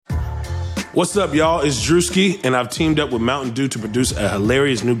What's up, y'all? It's Drewski, and I've teamed up with Mountain Dew to produce a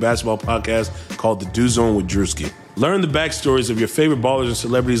hilarious new basketball podcast called The Dew Zone with Drewski. Learn the backstories of your favorite ballers and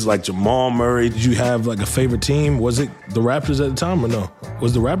celebrities like Jamal Murray. Did you have like a favorite team? Was it the Raptors at the time or no?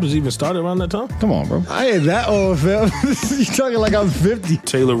 Was the Raptors even started around that time? Come on, bro. I ain't that old, fam. You talking like I'm 50.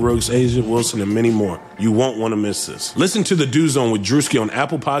 Taylor Rooks, Asia Wilson, and many more. You won't want to miss this. Listen to The Dew Zone with Drewski on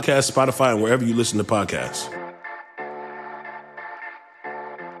Apple Podcasts, Spotify, and wherever you listen to podcasts.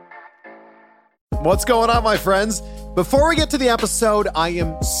 What's going on, my friends? Before we get to the episode, I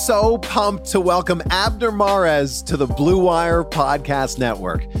am so pumped to welcome Abner Mares to the Blue Wire Podcast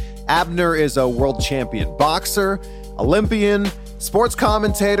Network. Abner is a world champion boxer, Olympian, sports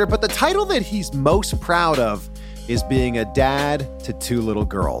commentator, but the title that he's most proud of is being a dad to two little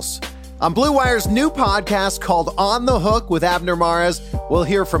girls. On Blue Wire's new podcast called On the Hook with Abner Mares, we'll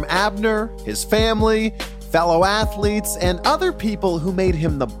hear from Abner, his family, fellow athletes, and other people who made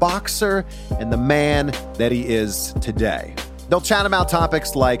him the boxer and the man that he is today. They'll chat about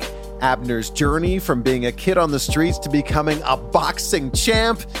topics like Abner's journey from being a kid on the streets to becoming a boxing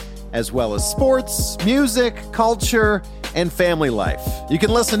champ, as well as sports, music, culture, and family life. You can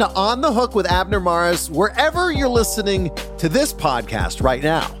listen to On the Hook with Abner Mares wherever you're listening to this podcast right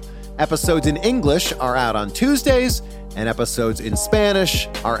now. Episodes in English are out on Tuesdays, and episodes in Spanish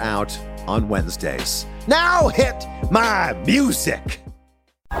are out on Wednesdays. Now hit my music.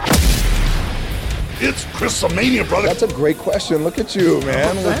 It's Chris-a-mania, brother. That's a great question. Look at you,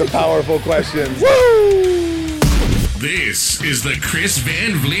 man, with the powerful questions. Woo! This is the Chris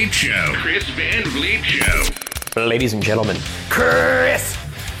Van Vliet Show. Chris Van Vliet Show. Ladies and gentlemen, Chris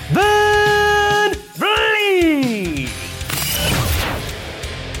Van Vliet.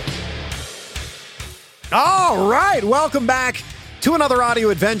 All right, welcome back to another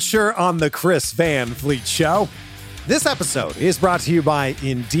audio adventure on the Chris Van Vliet Show. This episode is brought to you by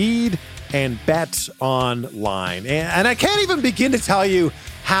Indeed and Bet Online. And I can't even begin to tell you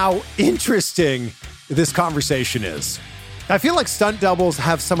how interesting this conversation is. I feel like stunt doubles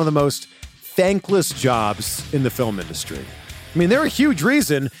have some of the most thankless jobs in the film industry. I mean, they're a huge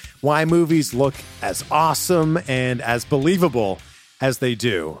reason why movies look as awesome and as believable as they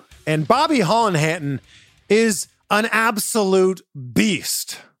do. And Bobby Hollenhattan is an absolute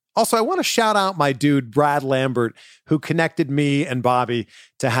beast. Also, I want to shout out my dude, Brad Lambert, who connected me and Bobby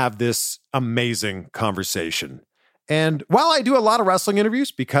to have this amazing conversation. And while I do a lot of wrestling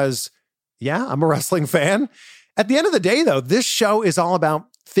interviews because, yeah, I'm a wrestling fan, at the end of the day, though, this show is all about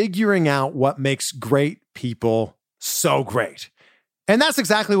figuring out what makes great people so great. And that's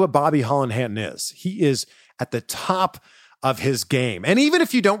exactly what Bobby Hollenhattan is. He is at the top of his game. And even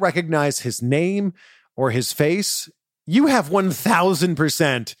if you don't recognize his name or his face, you have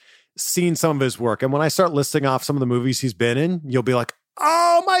 1000% seen some of his work. And when I start listing off some of the movies he's been in, you'll be like,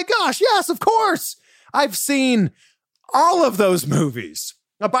 oh my gosh, yes, of course. I've seen all of those movies.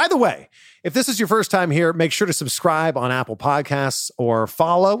 Now, by the way, if this is your first time here, make sure to subscribe on Apple Podcasts or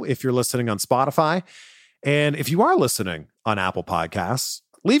follow if you're listening on Spotify. And if you are listening on Apple Podcasts,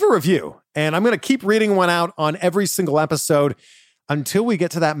 leave a review. And I'm going to keep reading one out on every single episode until we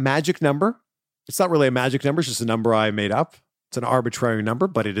get to that magic number. It's not really a magic number. It's just a number I made up. It's an arbitrary number,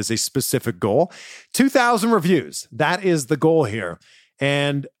 but it is a specific goal. 2,000 reviews. That is the goal here.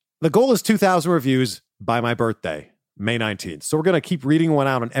 And the goal is 2,000 reviews by my birthday, May 19th. So we're going to keep reading one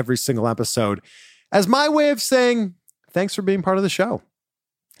out on every single episode as my way of saying thanks for being part of the show.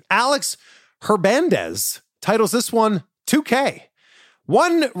 Alex Herbandez titles this one 2K.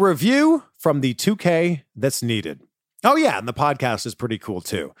 One review from the 2K that's needed. Oh yeah, and the podcast is pretty cool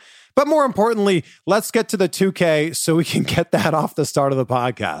too. But more importantly, let's get to the 2K so we can get that off the start of the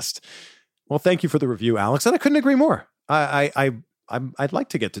podcast. Well, thank you for the review, Alex. And I couldn't agree more. I'd like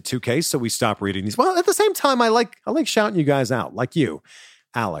to get to 2K so we stop reading these. Well, at the same time, I like shouting you guys out, like you,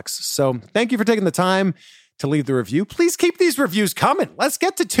 Alex. So thank you for taking the time to leave the review. Please keep these reviews coming. Let's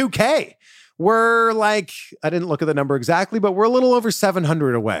get to 2K. We're like, I didn't look at the number exactly, but we're a little over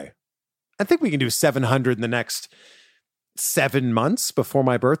 700 away. I think we can do 700 in the next 7 months before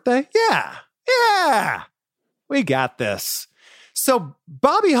my birthday. Yeah, we got this. So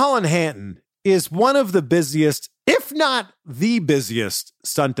Bobby Hollenhattan is one of the busiest, if not the busiest,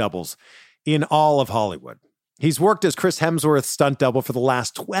 stunt doubles in all of Hollywood. He's worked as Chris Hemsworth's stunt double for the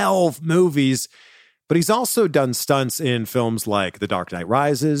last 12 movies, but he's also done stunts in films like The Dark Knight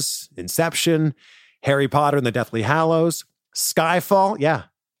Rises, Inception, Harry Potter and the Deathly Hallows, Skyfall. Yeah,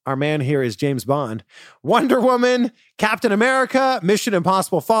 our man here is James Bond. Wonder Woman, Captain America, Mission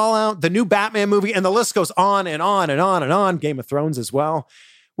Impossible Fallout, the new Batman movie, and the list goes on and on and on and on. Game of Thrones as well.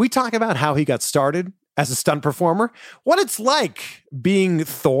 We talk about how he got started as a stunt performer, what it's like being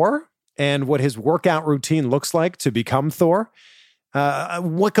Thor and what his workout routine looks like to become Thor,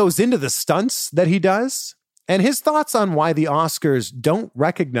 what goes into the stunts that he does, and his thoughts on why the Oscars don't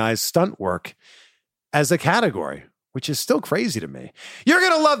recognize stunt work as a category, which is still crazy to me. You're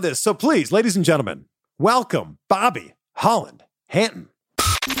going to love this. So please, ladies and gentlemen, welcome Bobby Holland Hanton.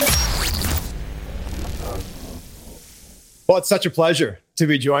 Well, it's such a pleasure to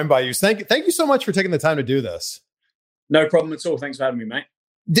be joined by you. Thank you so much for taking the time to do this. No problem at all. Thanks for having me, mate.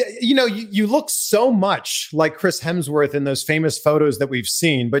 You know, you look so much like Chris Hemsworth in those famous photos that we've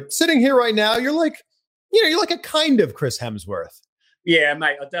seen, but sitting here right now, you're like a kind of Chris Hemsworth. Yeah,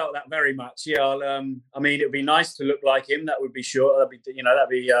 mate, I doubt that very much. Yeah, I mean, it would be nice to look like him. That would be sure. That'd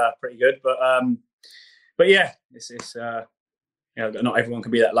be pretty good. But yeah, not everyone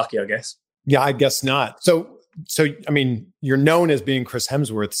can be that lucky, I guess. Yeah, I guess not. So I mean, you're known as being Chris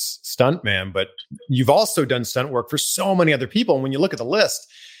Hemsworth's stuntman, but you've also done stunt work for so many other people. And when you look at the list,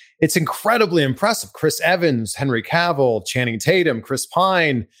 it's incredibly impressive. Chris Evans, Henry Cavill, Channing Tatum, Chris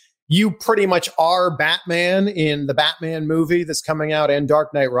Pine. You pretty much are Batman in the Batman movie that's coming out and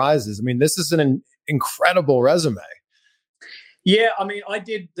Dark Knight Rises. I mean, this is an incredible resume. Yeah, I mean, I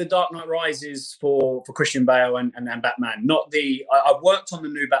did the Dark Knight Rises for Christian Bale and Batman. I worked on the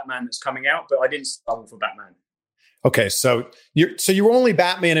new Batman that's coming out, but I didn't struggle for Batman. Okay, so you were only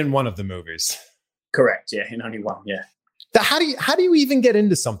Batman in one of the movies. Correct. Yeah, in only one. Yeah. How do you even get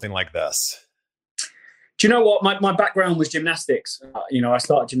into something like this? Do you know what? My background was gymnastics. I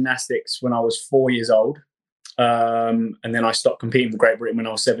started gymnastics when I was 4 years old, and then I stopped competing for Great Britain when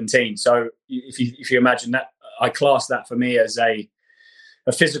I was 17. So if you imagine that. I class that for me as a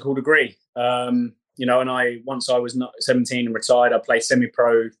physical degree, and once I was 17 and retired, I played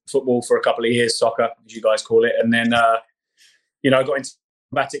semi-pro football for a couple of years, soccer, as you guys call it. And then, I got into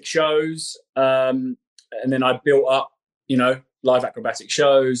acrobatic shows, and then I built up, live acrobatic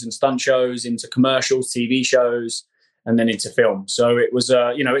shows and stunt shows into commercials, TV shows, and then into film. So it was,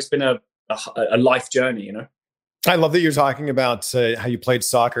 it's been a life journey, I love that you're talking about how you played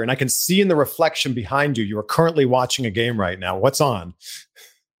soccer, and I can see in the reflection behind you, you are currently watching a game right now. What's on?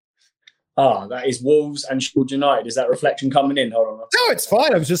 Oh, that is Wolves and Sheffield United. Is that reflection coming in? Hold on. No, it's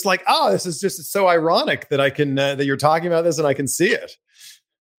fine. I was just like, this is just so ironic that I can that you're talking about this and I can see it.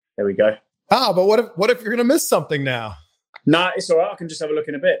 There we go. But what if you're going to miss something now? Nah, it's all right. I can just have a look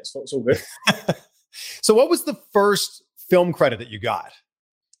in a bit. It's all good. So what was the first film credit that you got?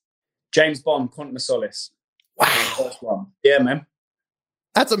 James Bond, Quantum of Solace. Wow. First one. Yeah, man.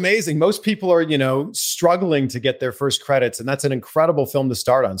 That's amazing. Most people are, struggling to get their first credits, and that's an incredible film to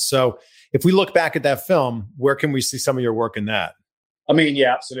start on. So if we look back at that film, where can we see some of your work in that? I mean,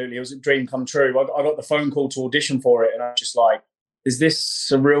 yeah, absolutely. It was a dream come true. I got the phone call to audition for it, and I was just like, is this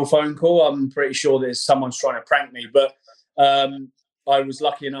a real phone call? I'm pretty sure there's someone's trying to prank me. But I was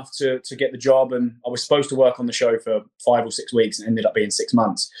lucky enough to get the job, and I was supposed to work on the show for 5 or 6 weeks and ended up being 6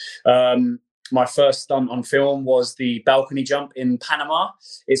 months. My first stunt on film was the balcony jump in Panama.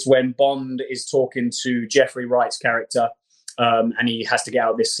 It's when Bond is talking to Jeffrey Wright's character, and he has to get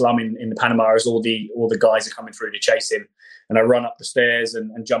out of this slum in the Panama as all the guys are coming through to chase him. And I run up the stairs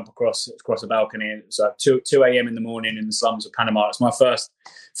and jump across a balcony. It's 2 a.m. in the morning in the slums of Panama. It's my first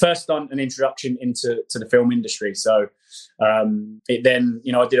stunt and introduction into the film industry. So it then,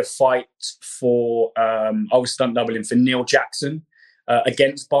 I did a fight for, I was stunt doubling for Neil Jackson.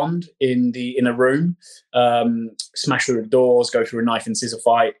 Against Bond in a room, smash through the doors, go through a knife and scissor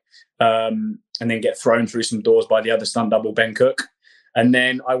fight, and then get thrown through some doors by the other stunt double, Ben Cook. And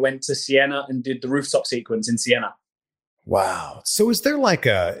then I went to Siena and did the rooftop sequence in Siena. Wow. So is there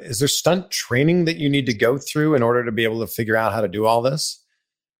stunt training that you need to go through in order to be able to figure out how to do all this?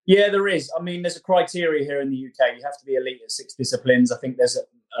 Yeah, there is. I mean, there's a criteria here in the UK. You have to be elite at 6 disciplines. I think there's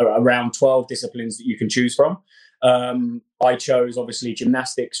around 12 disciplines that you can choose from. I chose obviously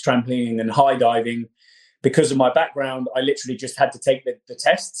gymnastics, trampolining and high diving. Because of my background, I literally just had to take the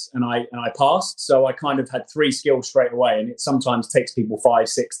tests and I passed. So I kind of had 3 skills straight away. And it sometimes takes people 5,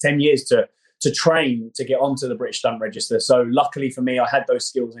 6, 10 years to train to get onto the British Stunt Register. So luckily for me, I had those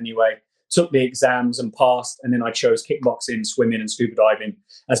skills anyway, took the exams and passed. And then I chose kickboxing, swimming and scuba diving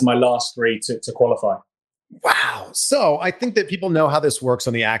as my last 3 to qualify. Wow. So I think that people know how this works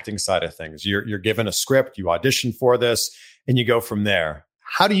on the acting side of things. You're given a script, you audition for this, and you go from there.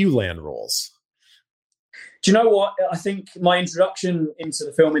 How do you land roles? Do you know what? I think my introduction into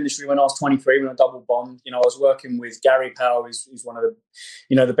the film industry when I was 23, when I doubled Bond, I was working with Gary Powell, who's one of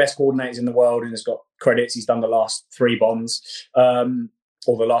the, the best coordinators in the world and has got credits. He's done the last 3 Bonds,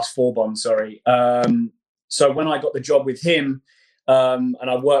 or the last 4 Bonds, sorry. So when I got the job with him, and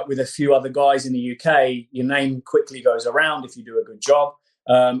I worked with a few other guys in the UK, your name quickly goes around if you do a good job.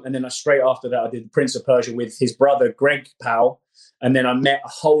 And then straight after that, I did The Prince of Persia with his brother, Greg Powell. And then I met a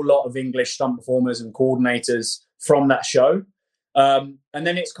whole lot of English stunt performers and coordinators from that show. And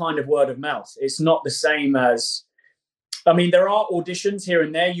then it's kind of word of mouth. It's not the same as, I mean, there are auditions here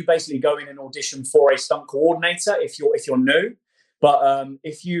and there. You basically go in and audition for a stunt coordinator if you're new. But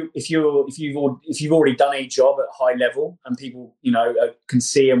if you've already done a job at high level and people can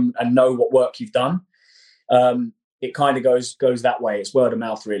see and know what work you've done, it kind of goes that way. It's word of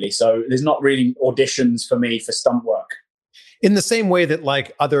mouth, really. So there's not really auditions for me for stunt work. In the same way that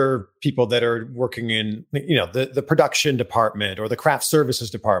like other people that are working in, the production department or the craft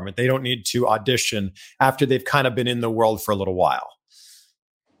services department, they don't need to audition after they've kind of been in the world for a little while.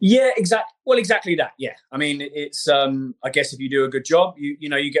 Yeah, exactly. Well, exactly that. Yeah. I mean, it's, I guess if you do a good job,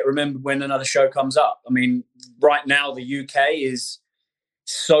 you get remembered when another show comes up. I mean, right now, the UK is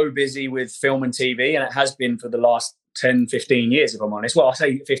so busy with film and TV, and it has been for the last 10, 15 years, if I'm honest. Well, I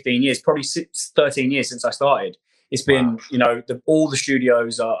say 15 years, probably 13 years since I started. It's been, all the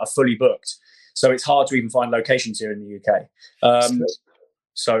studios are fully booked. So it's hard to even find locations here in the UK.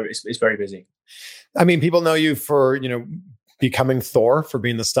 So it's very busy. I mean, people know you for, becoming Thor, for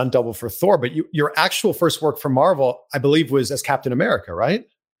being the stunt double for Thor, but your actual first work for Marvel, I believe, was as Captain America, right?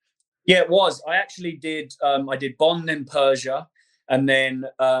 Yeah, it was. I actually did, I did Bond and Persia. And then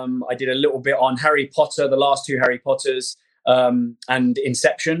I did a little bit on Harry Potter, the last two Harry Potters, and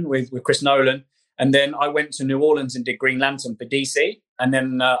Inception with Chris Nolan. And then I went to New Orleans and did Green Lantern for DC. And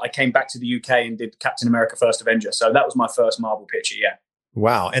then I came back to the UK and did Captain America First Avenger. So that was my first Marvel picture, yeah.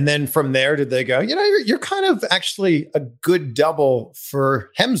 Wow. And then from there, did they go, you're kind of actually a good double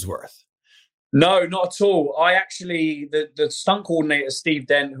for Hemsworth? No, not at all. I actually, the stunt coordinator, Steve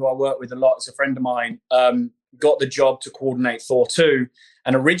Dent, who I work with a lot, is a friend of mine, got the job to coordinate Thor 2.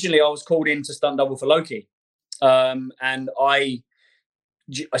 And originally I was called in to stunt double for Loki. And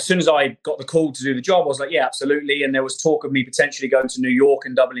as soon as I got the call to do the job, I was like, yeah, absolutely. And there was talk of me potentially going to New York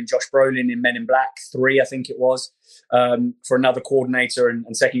and doubling Josh Brolin in Men in Black 3, I think it was, for another coordinator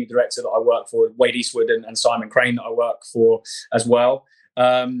and second unit director that I work for, Wade Eastwood and Simon Crane that I work for as well.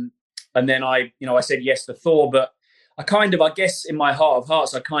 And then I said yes to Thor, but I guess in my heart of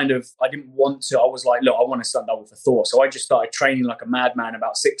hearts, I didn't want to. I was like, look, I want to stunt double for Thor. So I just started training like a madman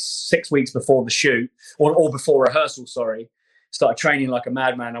about six weeks before the shoot or before rehearsal, sorry. Started training like a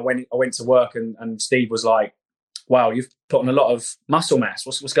madman. I went to work and Steve was like, wow, you've put on a lot of muscle mass.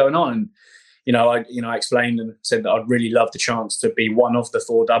 What's going on? And, I explained and said that I'd really love the chance to be one of the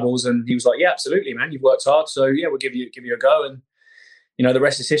Thor doubles. And he was like, yeah, absolutely, man. You've worked hard. So yeah, we'll give you a go. And, the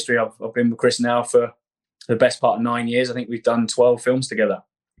rest is history. I've been with Chris now for the best part of 9 years. I think we've done 12 films together.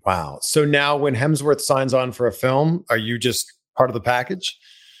 Wow. So now when Hemsworth signs on for a film, are you just part of the package?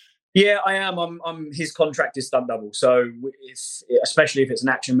 Yeah, I am. I'm his contracted stunt double. So especially if it's an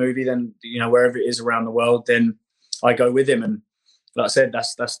action movie, then, wherever it is around the world, then I go with him. And like I said,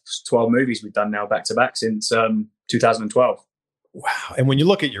 that's 12 movies we've done now back to back since 2012. Wow. And when you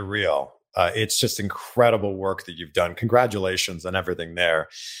look at your reel, it's just incredible work that you've done. Congratulations on everything there.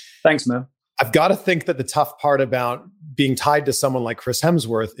 Thanks, man. I've got to think that the tough part about being tied to someone like Chris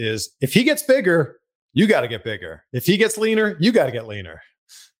Hemsworth is if he gets bigger, you got to get bigger. If he gets leaner, you got to get leaner.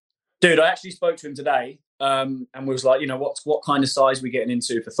 Dude, I actually spoke to him today and was like, what kind of size we getting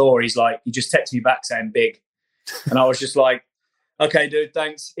into for Thor? He's like, he just texted me back saying big. And I was just like, okay, dude,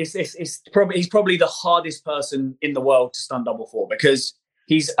 thanks. He's probably the hardest person in the world to stunt double for because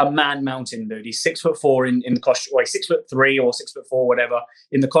he's a man mountain, dude. He's 6'4" in the costume, or he's 6'3" or 6'4", whatever.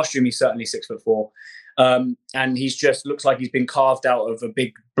 In the costume, he's certainly 6'4". And he's just looks like he's been carved out of a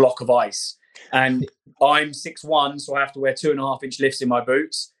big block of ice. And I'm 6'1", so I have to wear 2.5-inch lifts in my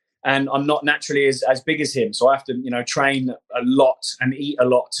boots. And I'm not naturally as big as him. So I have to, train a lot and eat a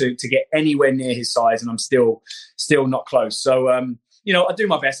lot to get anywhere near his size. And I'm still not close. So, I do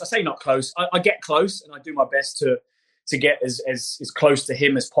my best. I say not close. I get close and I do my best to get as close to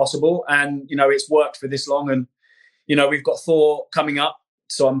him as possible. And, it's worked for this long. And, we've got Thor coming up.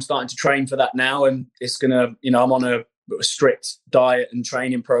 So I'm starting to train for that now. And it's going to, I'm on a strict diet and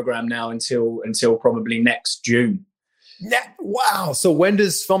training program now until probably next June. Wow. So when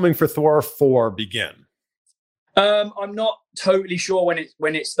does filming for Thor 4 begin? I'm not totally sure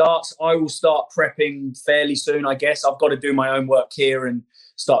when it starts. I will start prepping fairly soon, I guess. I've got to do my own work here and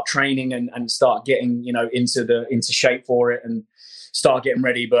start training and start getting, into shape for it and start getting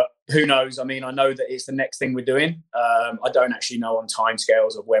ready. But who knows? I mean, I know that it's the next thing we're doing. I don't actually know on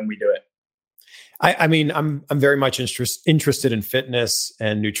timescales of when we do it. I mean, I'm very much interested in fitness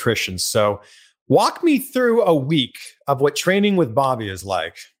and nutrition. So walk me through a week of what training with Bobby is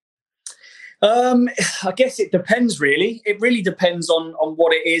like. I guess it depends, really. It really depends on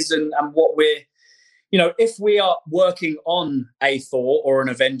what it is and what we're, if we are working on a Thor or an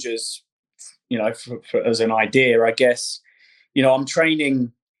Avengers, as an idea, I guess, I'm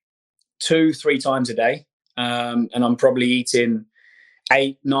training 2-3 times a day, and I'm probably eating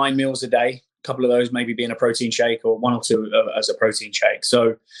 8-9 meals a day. A couple of those maybe being a protein shake, or 1 or 2 as a protein shake.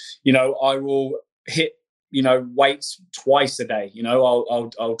 So, I will hit, weights twice a day.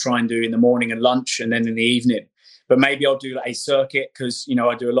 I'll try and do in the morning and lunch, and then in the evening. But maybe I'll do a circuit because,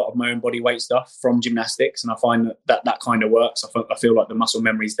 I do a lot of my own body weight stuff from gymnastics, and I find that kind of works. I feel like the muscle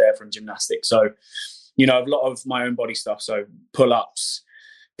memory is there from gymnastics. So, a lot of my own body stuff. So pull-ups,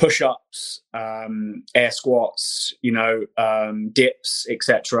 push-ups, air squats, dips,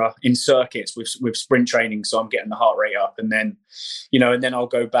 etc. in circuits with sprint training. So I'm getting the heart rate up, and then, and then I'll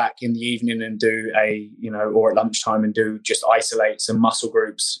go back in the evening and do or at lunchtime and do just isolate some muscle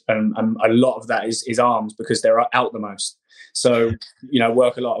groups. And a lot of that is arms because they're out the most. So,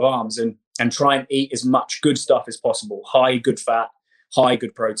 work a lot of arms and try and eat as much good stuff as possible. High good fat, high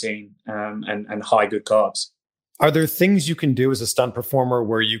good protein, and high good carbs. Are there things you can do as a stunt performer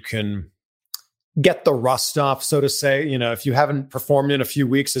where you can get the rust off, so to say? If you haven't performed in a few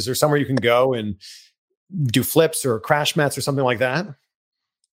weeks, is there somewhere you can go and do flips or crash mats or something like that?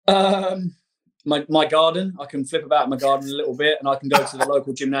 My garden, I can flip about in my garden a little bit, and I can go to the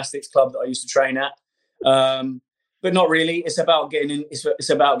local gymnastics club that I used to train at. But not really. It's about getting in. It's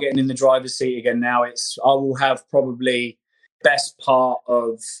about getting in the driver's seat again. Now I will have probably best part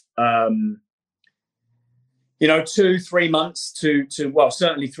of 2-3 months to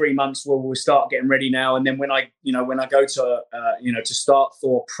certainly 3 months where we'll start getting ready now. And then when I go to, to start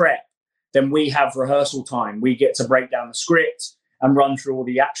Thor prep, then we have rehearsal time. We get to break down the script and run through all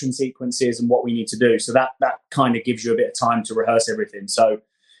the action sequences and what we need to do. So that kind of gives you a bit of time to rehearse everything. So,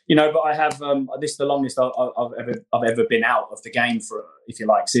 but I have, this is the longest I've ever been out of the game for, if you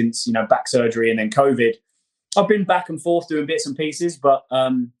like, since, back surgery and then COVID. I've been back and forth doing bits and pieces, but,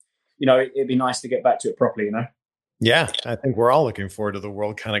 it'd be nice to get back to it properly, Yeah, I think we're all looking forward to the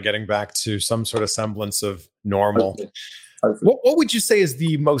world kind of getting back to some sort of semblance of normal. Hopefully. What would you say is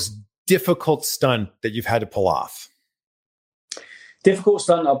the most difficult stunt that you've had to pull off? Difficult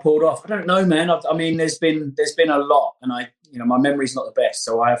stunt I pulled off? I don't know, man. There's been a lot, and my memory's not the best,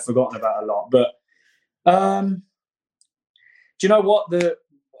 so I have forgotten about a lot. But do you know what?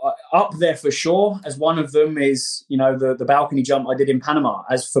 Up there for sure as one of them is, the balcony jump I did in Panama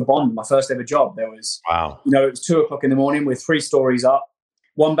as for Bond, my first ever job. There was, wow. It was 2:00 in the morning with 3 stories up,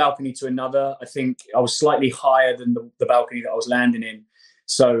 one balcony to another. I think I was slightly higher than the balcony that I was landing in.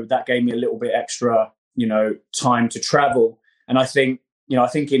 So that gave me a little bit extra, time to travel. And I think I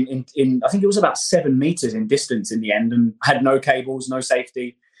think it was about 7 meters in distance in the end, and had no cables, no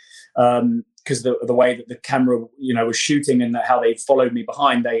safety. Because the way that the camera, was shooting and how they followed me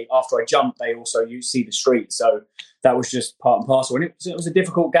behind, after I jumped, they also see the street. So that was just part and parcel. And it was a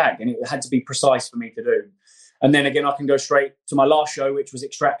difficult gag, and it had to be precise for me to do. And then again, I can go straight to my last show, which was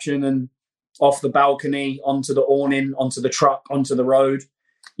Extraction, and off the balcony, onto the awning, onto the truck, onto the road.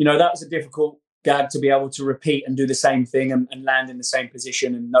 That was a difficult gag to be able to repeat and do the same thing and land in the same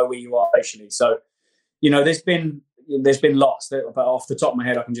position and know where you are facially. So, there's been lots, but off the top of my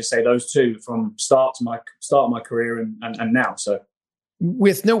head, I can just say those 2 from start of my career and now. So,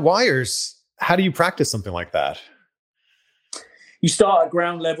 with no wires, how do you practice something like that? You start at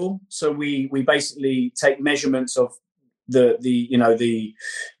ground level. So we basically take measurements of the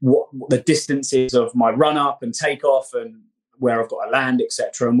distances of my run up and take off and where I've got to land,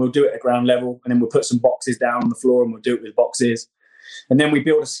 etc. And we'll do it at ground level, and then we'll put some boxes down on the floor, and we'll do it with boxes, and then we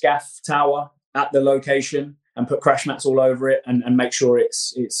build a SCAF tower at the location and put crash mats all over it and make sure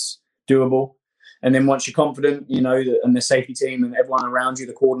it's doable. And then once you're confident, and the safety team and everyone around you,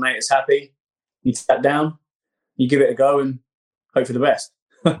 the coordinator's happy, you sit down, you give it a go and hope for the best.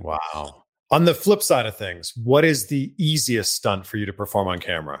 Wow. On the flip side of things, what is the easiest stunt for you to perform on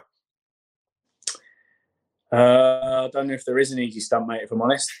camera? I don't know if there is an easy stunt, mate, if I'm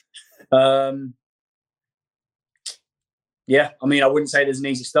honest. Yeah, I wouldn't say there's an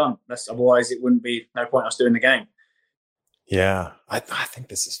easy stunt. Otherwise, it wouldn't be no point us doing the game. Yeah, I think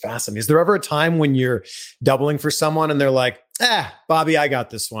this is fascinating. Is there ever a time when you're doubling for someone and they're like, Bobby, I got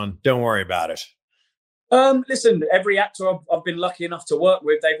this one. Don't worry about it. Listen, every actor I've been lucky enough to work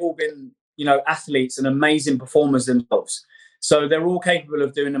with, they've all been, athletes and amazing performers themselves. So they're all capable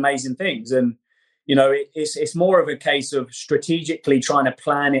of doing amazing things. And, it's more of a case of strategically trying to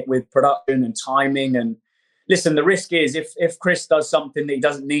plan it with production and timing. And listen, the risk is if Chris does something that he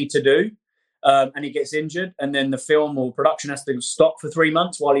doesn't need to do, and he gets injured, and then the film or production has to stop for 3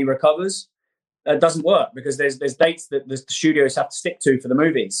 months while he recovers, doesn't work because there's dates that the studios have to stick to for the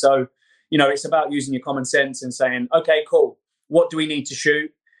movie. So, it's about using your common sense and saying, okay, cool. What do we need to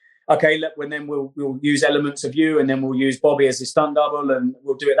shoot? Okay, then we'll use elements of you, and then we'll use Bobby as his stunt double, and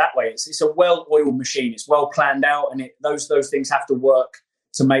we'll do it that way. It's a well-oiled machine. It's well planned out, and those things have to work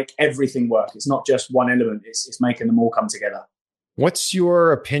to make everything work. It's not just one element. It's making them all come together. What's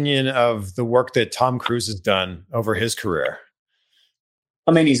your opinion of the work that Tom Cruise has done over his career?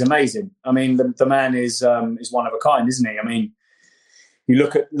 I mean, he's amazing. I mean, the man is one of a kind, isn't he? I mean, you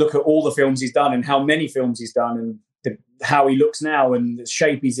look at all the films he's done and how many films he's done and how he looks now and the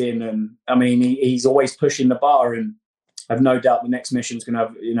shape he's in. And I mean, he's always pushing the bar, and I have no doubt the next mission's going to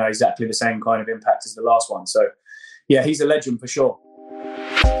have, exactly the same kind of impact as the last one. So yeah, he's a legend for sure.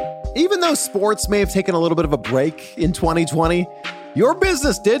 Even though sports may have taken a little bit of a break in 2020, your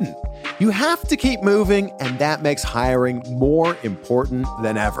business didn't. You have to keep moving, and that makes hiring more important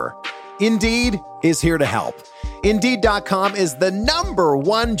than ever. Indeed is here to help. Indeed.com is the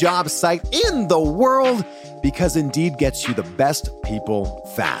 #1 job site in the world because Indeed gets you the best people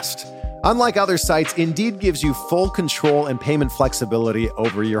fast. Unlike other sites, Indeed gives you full control and payment flexibility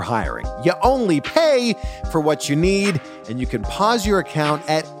over your hiring. You only pay for what you need, and you can pause your account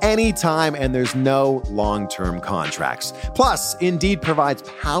at any time, and there's no long-term contracts. Plus, Indeed provides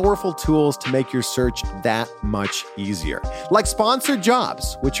powerful tools to make your search that much easier, like sponsored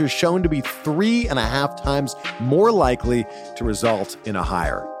jobs, which are shown to be 3.5 times more likely to result in a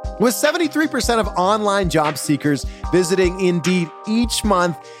hire. With 73% of online job seekers visiting Indeed each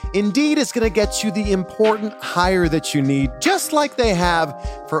month, Indeed is going to get you the important hire that you need, just like they have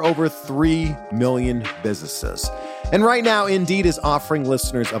for over 3 million businesses. And right now, Indeed is offering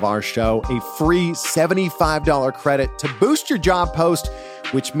listeners of our show a free $75 credit to boost your job post,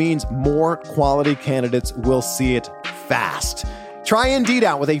 which means more quality candidates will see it fast. Try Indeed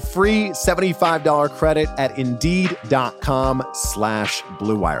out with a free $75 credit at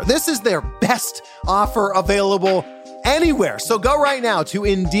Indeed.com/Blue Wire. This is their best offer available anywhere. So go right now to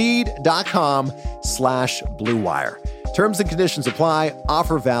Indeed.com/Blue Wire. Terms and conditions apply.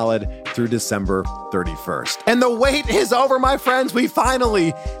 Offer valid through December 31st. And the wait is over, my friends. We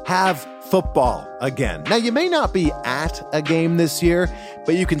finally have football again. Now, you may not be at a game this year,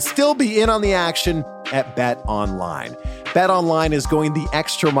 but you can still be in on the action at BetOnline. BetOnline is going the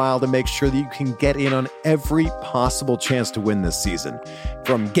extra mile to make sure that you can get in on every possible chance to win this season.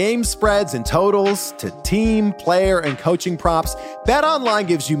 From game spreads and totals to team, player, and coaching props, BetOnline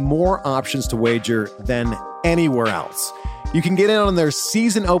gives you more options to wager than anywhere else. You can get in on their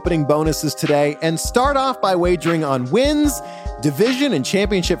season opening bonuses today and start off by wagering on wins, division, and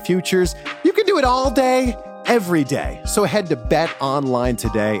championship futures. You can do it all day, every day. So head to BetOnline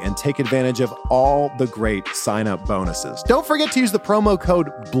today and take advantage of all the great sign-up bonuses. Don't forget to use the promo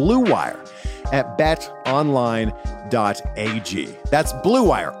code BLUEWIRE at betonline.ag. That's Blue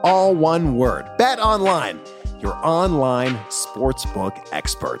Wire, all one word. BetOnline, your online sportsbook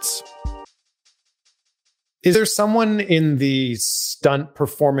experts. Is there someone in the stunt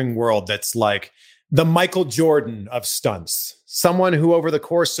performing world that's like the Michael Jordan of stunts? Someone who over the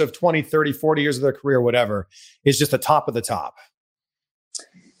course of 20, 30, 40 years of their career, whatever, is just the top of the top?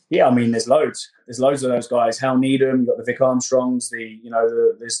 Yeah, I mean, there's loads. There's loads of those guys. Hal Needham, you've got the Vic Armstrongs,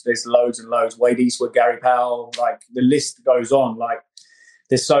 there's loads and loads. Wade Eastwood, Gary Powell, like the list goes on. Like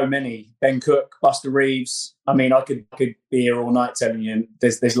there's so many. Ben Cook, Buster Reeves. I mean, I could be here all night telling you.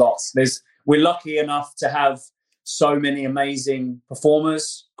 There's lots. We're lucky enough to have so many amazing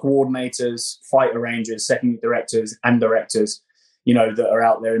performers, coordinators, fight arrangers, second directors, and directors, that are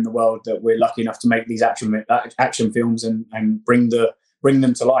out there in the world that we're lucky enough to make these action films and bring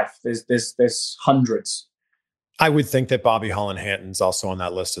them to life. There's hundreds. I would think that Bobby Holland Hanton's also on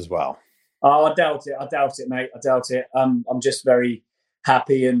that list as well. Oh, I doubt it, mate. I doubt it. I'm just very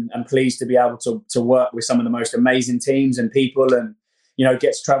happy and pleased to be able to work with some of the most amazing teams and people and,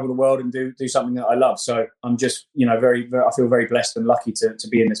 get to travel the world and do something that I love. So I'm just, I feel very blessed and lucky to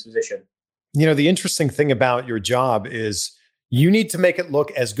be in this position. The interesting thing about your job is you need to make it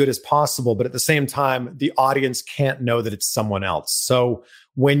look as good as possible, but at the same time, the audience can't know that it's someone else. So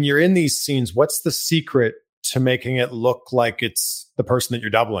when you're in these scenes, what's the secret to making it look like it's the person that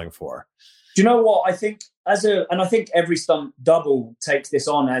you're doubling for? Do you know what? I think I think every stunt double takes this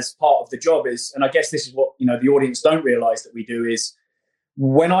on as part of the job is, and I guess this is what, the audience don't realize that we do is,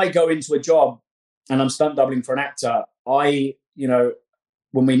 when I go into a job and I'm stunt doubling for an actor, when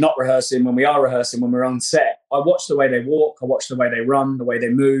we're not rehearsing, when we are rehearsing, when we're on set, I watch the way they walk, I watch the way they run, the way they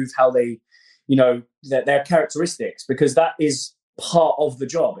move, how they, their characteristics, because that is part of the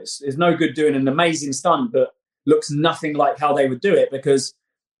job. It's no good doing an amazing stunt but looks nothing like how they would do it, because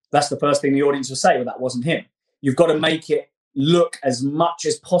that's the first thing the audience will say, well, that wasn't him. You've got to make it look as much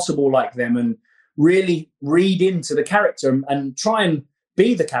as possible like them and really read into the character and try and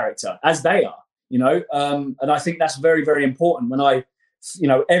be the character as they are, and I think that's very, very important. When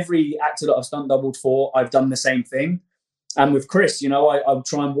every actor that I've stunt doubled for, I've done the same thing. And with Chris, I'll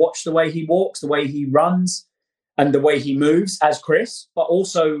try and watch the way he walks, the way he runs, and the way he moves as Chris, but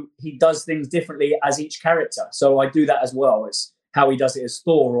also he does things differently as each character. So I do that as well. It's how he does it as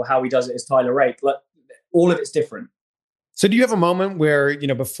Thor or how he does it as Tyler Rake. Like, all of it's different. So do you have a moment where,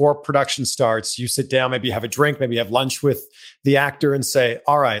 before production starts, you sit down, maybe have a drink, maybe have lunch with the actor and say,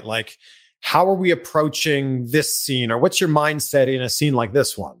 all right, like, how are we approaching this scene? Or what's your mindset in a scene like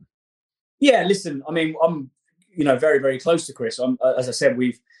this one? Yeah, listen, I mean, I'm, very, very close to Chris. As I said,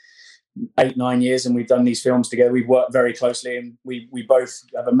 we've 8-9 years and we've done these films together. We've worked very closely and we both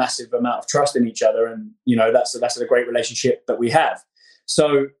have a massive amount of trust in each other. And, that's a great relationship that we have.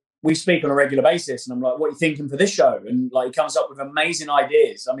 So we speak on a regular basis and I'm like, what are you thinking for this show? And like, he comes up with amazing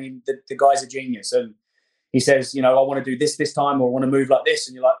ideas. I mean, the guy's a genius. And he says, I want to do this time, or I want to move like this.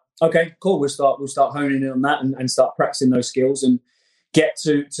 And you're like, okay, cool. We'll start honing in on that and start practicing those skills and get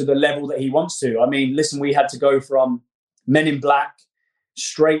to the level that he wants to. I mean, listen, we had to go from Men in Black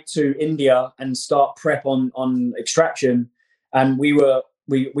straight to India and start prep on Extraction. And we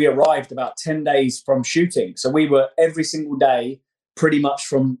arrived about 10 days from shooting. So we were every single day, pretty much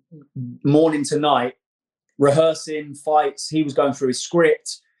from morning to night, rehearsing fights. He was going through his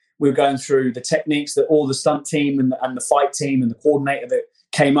script. We were going through the techniques that all the stunt team and the fight team and the coordinator that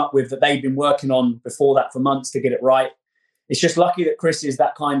came up with, that they'd been working on before that for months to get it right. It's just lucky that Chris is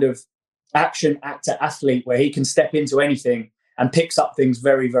that kind of action actor athlete where he can step into anything and picks up things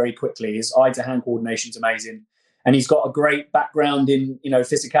very, very quickly. His eye-to-hand coordination is amazing. And he's got a great background in,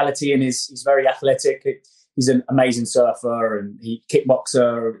 physicality, and he's very athletic. He's an amazing surfer and he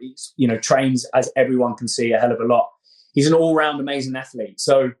kickboxer. He's, trains, as everyone can see, a hell of a lot. He's an all-round amazing athlete.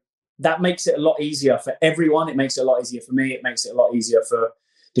 So that makes it a lot easier for everyone. It makes it a lot easier for me. It makes it a lot easier for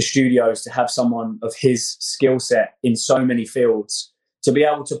the studios to have someone of his skill set in so many fields to be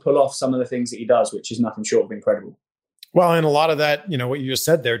able to pull off some of the things that he does, which is nothing short of incredible. Well, and a lot of that, what you just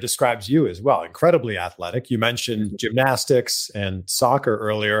said there describes you as well. Incredibly athletic. You mentioned gymnastics and soccer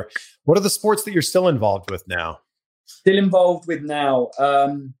earlier. What are the sports that you're still involved with now? Still involved with now.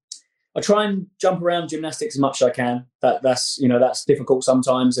 I try and jump around gymnastics as much as I can. That's difficult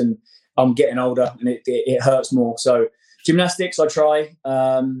sometimes, and I'm getting older and it hurts more. So gymnastics, I try.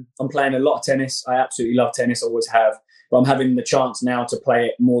 I'm playing a lot of tennis. I absolutely love tennis, always have. But I'm having the chance now to play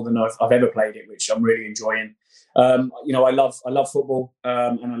it more than I've ever played it, which I'm really enjoying. I love football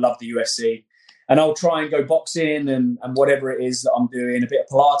and I love the UFC. And I'll try and go boxing and whatever it is that I'm doing, a bit of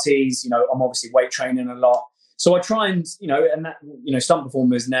Pilates. I'm obviously weight training a lot. So I try and, stunt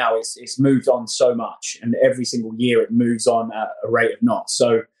performers now, it's moved on so much. And every single year it moves on at a rate of knots.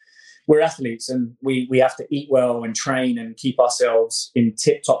 So we're athletes and we have to eat well and train and keep ourselves in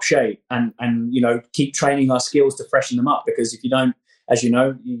tip-top shape and keep training our skills to freshen them up. Because if you don't, as you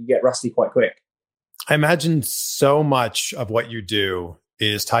know, you get rusty quite quick. I imagine so much of what you do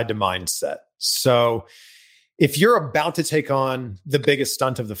is tied to mindset. So if you're about to take on the biggest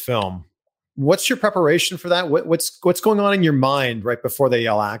stunt of the film, what's your preparation for that? What's going on in your mind right before they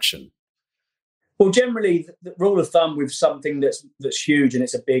yell action? Well, generally, the rule of thumb with something that's huge and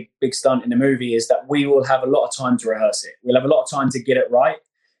it's a big stunt in the movie is that we will have a lot of time to rehearse it. We'll have a lot of time to get it right.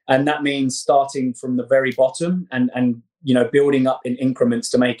 And that means starting from the very bottom and building up in increments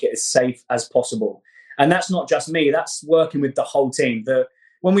to make it as safe as possible. And that's not just me, that's working with the whole team.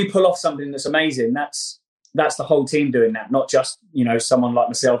 When we pull off something that's amazing, that's the whole team doing that, not just, someone like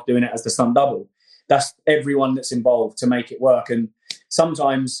myself doing it as the stunt double. That's everyone that's involved to make it work. And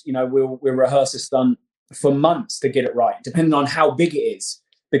sometimes, we'll rehearse a stunt for months to get it right, depending on how big it is,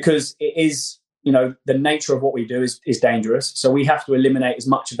 because it is, the nature of what we do is dangerous. So we have to eliminate as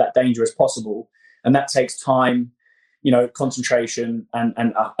much of that danger as possible. And that takes time, concentration and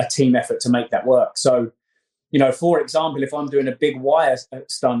a team effort to make that work. So, for example, if I'm doing a big wire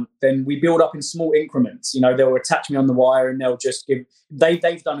stunt, then we build up in small increments. They'll attach me on the wire and they'll just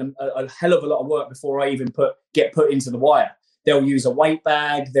they've done a hell of a lot of work before I even get put into the wire. They'll use a weight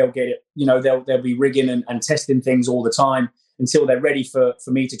bag. They'll get it, they'll be rigging and testing things all the time until they're ready for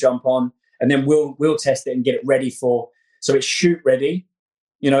me to jump on. And then we'll test it and get it ready so it's shoot ready,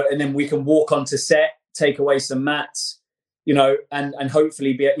 and then we can walk onto set, take away some mats, and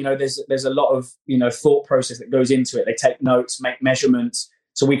hopefully be, there's a lot of, thought process that goes into it. They take notes, make measurements,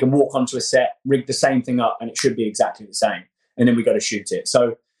 so we can walk onto a set, rig the same thing up, and it should be exactly the same. And then we got to shoot it.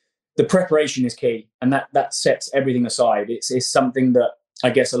 So the preparation is key, and that sets everything aside. It's something that I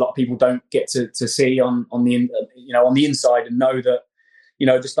guess a lot of people don't get to see on the inside and know that,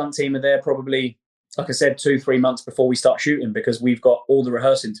 the stunt team are there probably, like I said, 2-3 months before we start shooting because we've got all the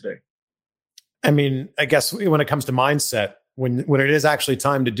rehearsing to do. I mean, I guess when it comes to mindset, when it is actually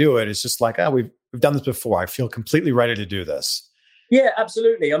time to do it, it's just like, we've done this before. I feel completely ready to do this. Yeah,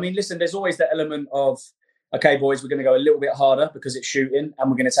 absolutely. I mean, listen, there's always that element of, okay, boys, we're going to go a little bit harder because it's shooting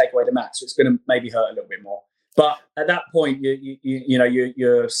and we're going to take away the mat. So it's going to maybe hurt a little bit more. But at that point,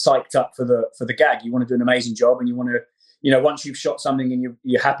 you're psyched up for the gag. You want to do an amazing job, and you want to, once you've shot something and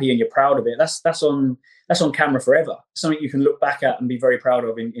you're happy and you're proud of it, that's on camera forever. Something you can look back at and be very proud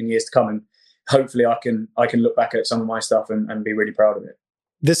of in years to come. And hopefully, I can look back at some of my stuff and be really proud of it.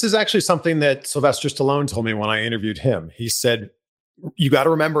 This is actually something that Sylvester Stallone told me when I interviewed him. He said, you got to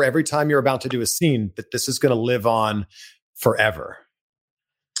remember every time you're about to do a scene that this is going to live on forever.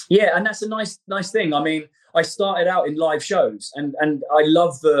 Yeah, and that's a nice thing. I mean, I started out in live shows and I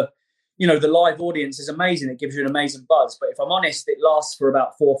love the live audience is amazing. It gives you an amazing buzz. But if I'm honest, it lasts for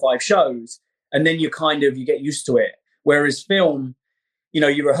about 4 or 5 shows and then you get used to it. Whereas film,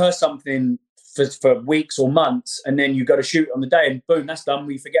 you rehearse something for weeks or months and then you go to shoot on the day and boom, that's done.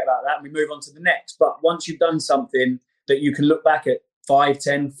 We forget about that and we move on to the next. But once you've done something that you can look back at 5,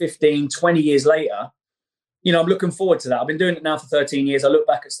 10, 15, 20 years later, I'm looking forward to that. I've been doing it now for 13 years. I look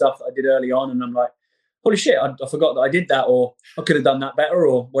back at stuff that I did early on and I'm like, holy shit, I forgot that I did that, or I could have done that better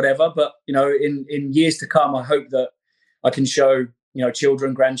or whatever. But, in years to come, I hope that I can show,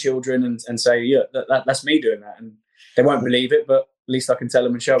 children, grandchildren and say, yeah, that's me doing that. And they won't believe it, but at least I can tell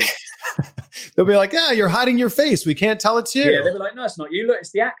them and show them. They'll be like, you're hiding your face. We can't tell it's you. Yeah, they'll be like, no, it's not you. Look,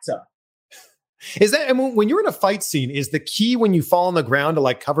 it's the actor. Is that, I mean, when you're in a fight scene, is the key when you fall on the ground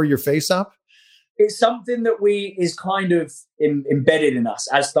to cover your face up? It's something that is kind of embedded in us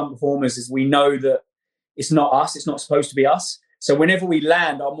as stunt performers, is we know that it's not us. It's not supposed to be us. So whenever we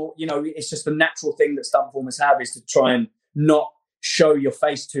land, it's just a natural thing that stunt performers have, is to try and not show your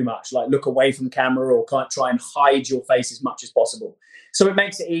face too much, look away from camera or can't try and hide your face as much as possible. So it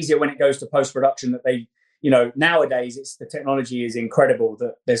makes it easier when it goes to post-production that they, nowadays the technology is incredible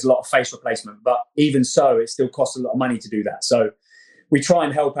that there's a lot of face replacement, but even so, it still costs a lot of money to do that. So we try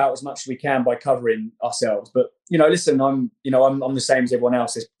and help out as much as we can by covering ourselves. But, listen, I'm the same as everyone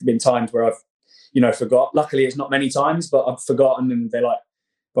else. There's been times where I've, forgot. Luckily, it's not many times, but I've forgotten and they're like,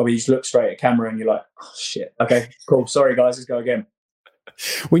 Bobby, you just look straight at camera and you're like, oh, shit. Okay, cool. Sorry, guys. Let's go again.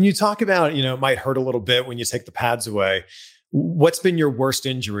 When you talk about, it might hurt a little bit when you take the pads away, what's been your worst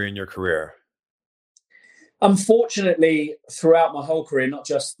injury in your career? Unfortunately, throughout my whole career, not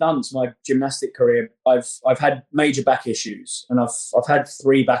just stunts, my gymnastic career, I've had major back issues, and I've had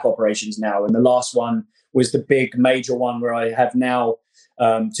 3 back operations now. And the last one was the big major one where I have now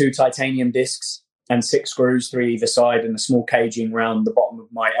 2 titanium discs and 6 screws, 3 either side, and a small caging around the bottom of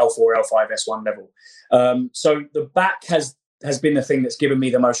my L4, L5, S1 level. So the back has been the thing that's given me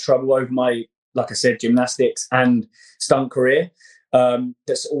the most trouble over my, like I said, gymnastics and stunt career.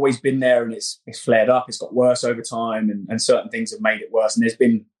 That's always been there, and it's flared up. It's got worse over time, and certain things have made it worse. And there's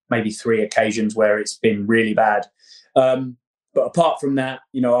been maybe 3 occasions where it's been really bad. But apart from that,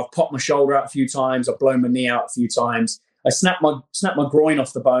 I've popped my shoulder out a few times. I've blown my knee out a few times. I snapped my groin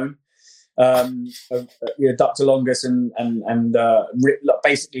off the bone, ductor longus, and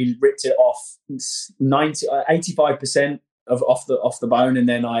basically ripped it off 85% off the bone, and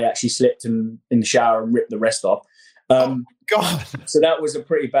then I actually slipped in the shower and ripped the rest off. God. So that was a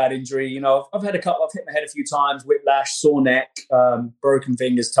pretty bad injury. I've had a couple. I've hit my head a few times, whiplash, sore neck, broken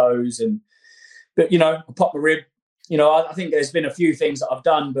fingers, toes, but I popped my rib. I think there's been a few things that I've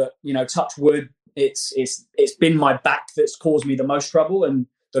done, but touch wood, it's been my back that's caused me the most trouble and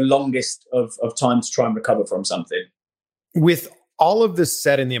the longest of time to try and recover from something. With all of this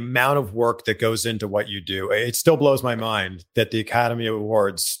said and the amount of work that goes into what you do, it still blows my mind that the Academy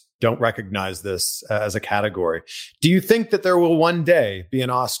Awards don't recognize this as a category. Do you think that there will one day be an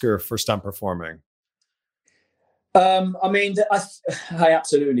Oscar for stunt performing? I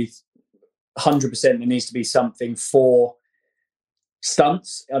absolutely 100% there needs to be something for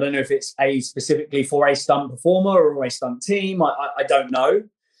stunts. I don't know if it's specifically for a stunt performer or a stunt team. I don't know.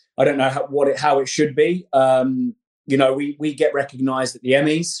 I don't know how it should be. We get recognized at the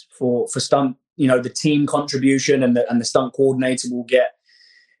Emmys for stunt, the team contribution, and the stunt coordinator will get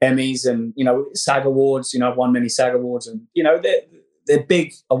Emmys, and SAG awards. I've won many SAG awards, and they're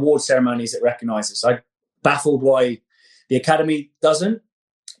big award ceremonies that recognize us. I'm baffled why the Academy doesn't,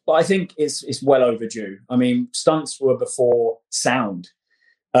 but I think it's well overdue. I mean, stunts were before sound,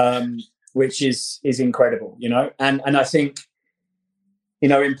 which is incredible, and I think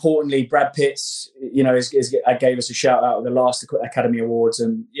importantly, Brad Pitt's, gave us a shout out at the last Academy Awards,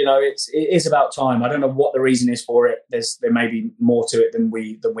 and it is about time. I don't know what the reason is for it. There may be more to it than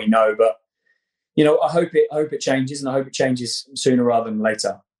we know, but I hope it changes, and I hope it changes sooner rather than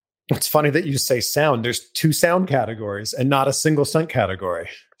later. It's funny that you say sound. There's 2 sound categories and not a single stunt category.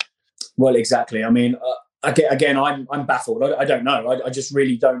 Well, exactly. I mean, again, I'm baffled. I don't know. I just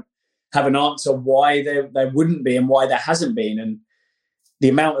really don't have an answer why there wouldn't be and why there hasn't been. And the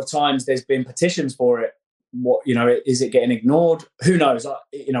amount of times there's been petitions for it, is it getting ignored? Who knows?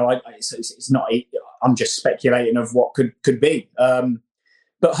 It's not. I'm just speculating of what could be.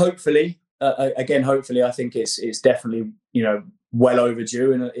 But hopefully, I think it's definitely well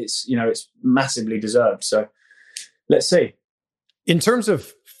overdue, and it's massively deserved. So let's see. In terms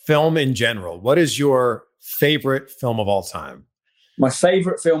of film in general, what is your favorite film of all time? My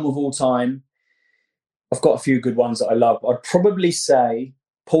favorite film of all time, I've got a few good ones that I love. I'd probably say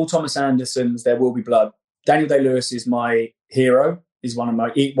Paul Thomas Anderson's There Will Be Blood. Daniel Day-Lewis is my hero. He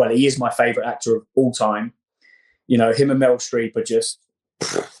is my favorite actor of all time. Him and Meryl Streep are just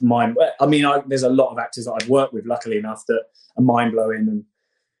mind. I mean, there's a lot of actors that I've worked with, luckily enough, that are mind-blowing.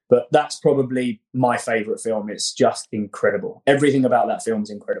 But that's probably my favorite film. It's just incredible. Everything about that film is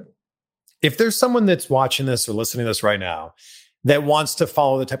incredible. If there's someone that's watching this or listening to this right now that wants to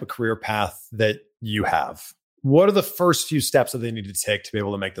follow the type of career path that you have, what are the first few steps that they need to take to be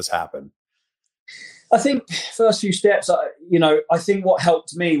able to make this happen? I think first few steps, I think what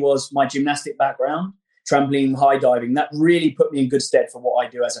helped me was my gymnastic background, trampoline, high diving. That really put me in good stead for what I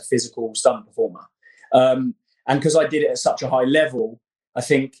do as a physical stunt performer. And because I did it at such a high level, I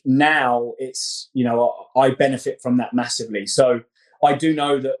think now it's, I benefit from that massively. So I do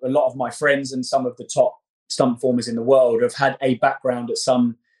know that a lot of my friends and some of the top stunt performers in the world have had a background at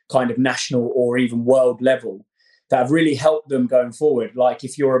some kind of national or even world level that have really helped them going forward. Like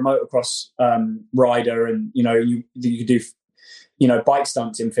if you're a motocross rider and, you do, bike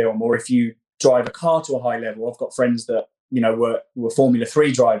stunts in film, or if you drive a car to a high level, I've got friends that, were Formula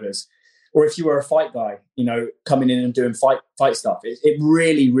 3 drivers, or if you were a fight guy, coming in and doing fight stuff, it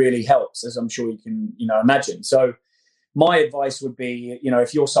really, really helps, as I'm sure you can, imagine. So my advice would be,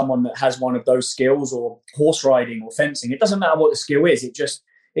 if you're someone that has one of those skills, or horse riding or fencing, it doesn't matter what the skill is. It just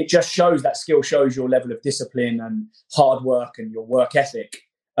shows, that skill shows your level of discipline and hard work and your work ethic.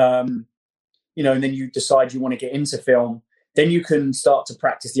 And then you decide you want to get into film, then you can start to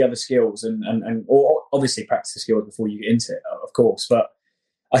practice the other skills and obviously practice the skills before you get into it, of course. But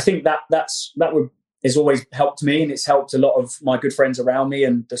I think that has always helped me, and it's helped a lot of my good friends around me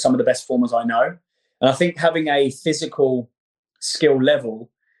and some of the best performers I know. And I think having a physical skill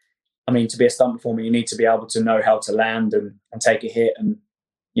level, I mean, to be a stunt performer, you need to be able to know how to land and take a hit. And,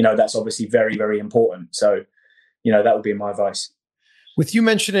 that's obviously very, very important. So, that would be my advice. With you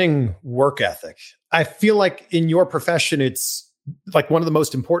mentioning work ethic, I feel like in your profession, it's like one of the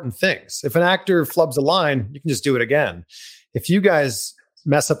most important things. If an actor flubs a line, you can just do it again. If you guys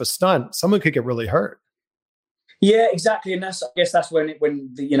mess up a stunt, someone could get really hurt. Yeah, exactly. And I guess that's when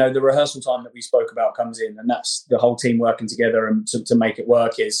the rehearsal time that we spoke about comes in, and that's the whole team working together and to make it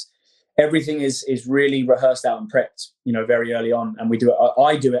work. Is everything is really rehearsed out and prepped, very early on. And we do it.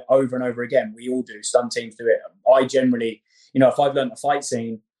 I do it over and over again. We all do. Stunt teams do it. I generally, if I've learned a fight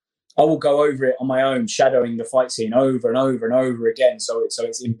scene, I will go over it on my own, shadowing the fight scene over and over and over again. So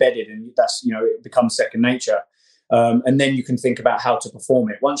it's embedded, and that's, it becomes second nature. And then you can think about how to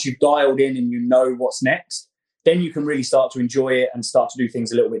perform it. Once you've dialed in and you know what's next, then you can really start to enjoy it and start to do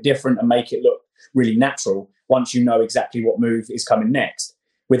things a little bit different and make it look really natural once you know exactly what move is coming next,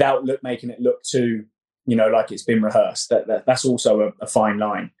 without making it look too, like it's been rehearsed. That's also a fine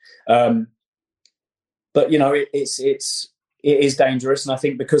line. But, it is dangerous. And I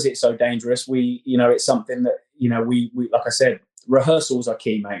think because it's so dangerous, it's something that, we like I said, rehearsals are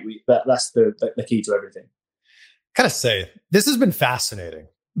key, mate. That's the key to everything. Gotta say, this has been fascinating.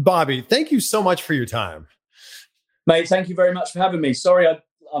 Bobby, thank you so much for your time. Mate, thank you very much for having me. Sorry,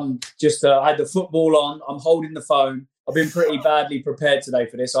 I'm just, I had the football on. I'm holding the phone. I've been pretty badly prepared today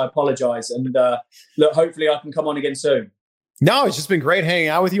for this. I apologize. And look, hopefully I can come on again soon. No, it's just been great hanging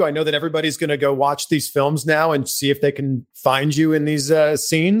out with you. I know that everybody's going to go watch these films now and see if they can find you in these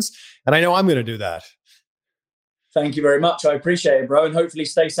scenes. And I know I'm going to do that. Thank you very much. I appreciate it, bro. And hopefully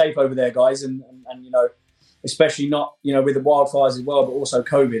stay safe over there, guys. And especially not, with the wildfires as well, but also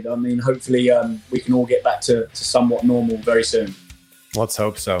COVID. I mean, hopefully we can all get back to somewhat normal very soon. Let's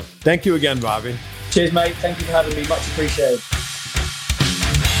hope so. Thank you again, Bobby. Cheers, mate. Thank you for having me. Much appreciated.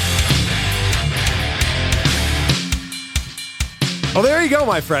 Well, there you go,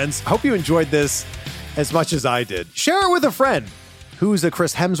 my friends. I hope you enjoyed this as much as I did. Share it with a friend who's a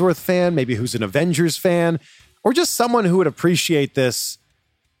Chris Hemsworth fan, maybe who's an Avengers fan, or just someone who would appreciate this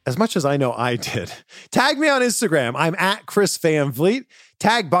as much as I know I did. Tag me on Instagram. I'm at Chris Van Vliet.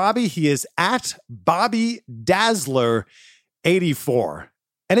 Tag Bobby. He is at Bobby Dazzler 84.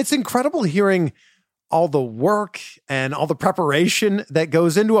 And it's incredible hearing all the work and all the preparation that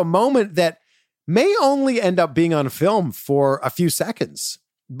goes into a moment that may only end up being on film for a few seconds.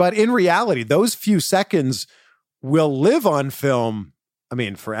 But in reality, those few seconds will live on film, I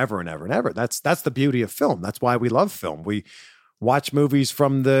mean, forever and ever and ever. That's the beauty of film. That's why we love film. We watch movies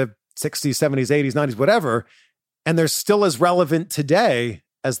from the 60s, 70s, 80s, 90s, whatever, and they're still as relevant today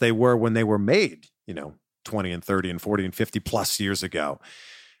as they were when they were made, 20 and 30 and 40 and 50 plus years ago.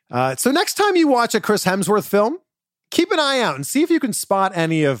 So next time you watch a Chris Hemsworth film, keep an eye out and see if you can spot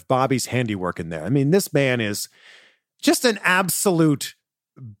any of Bobby's handiwork in there. I mean, this man is just an absolute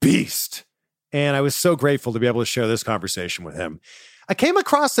beast. And I was so grateful to be able to share this conversation with him. I came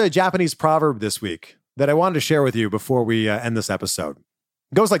across a Japanese proverb this week that I wanted to share with you before we end this episode.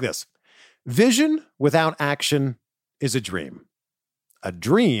 It goes like this. Vision without action is a dream. A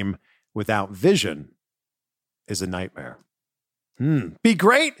dream without vision is a nightmare. Be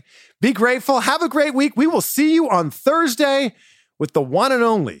great. Be grateful. Have a great week. We will see you on Thursday with the one and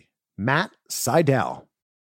only Matt Seidel.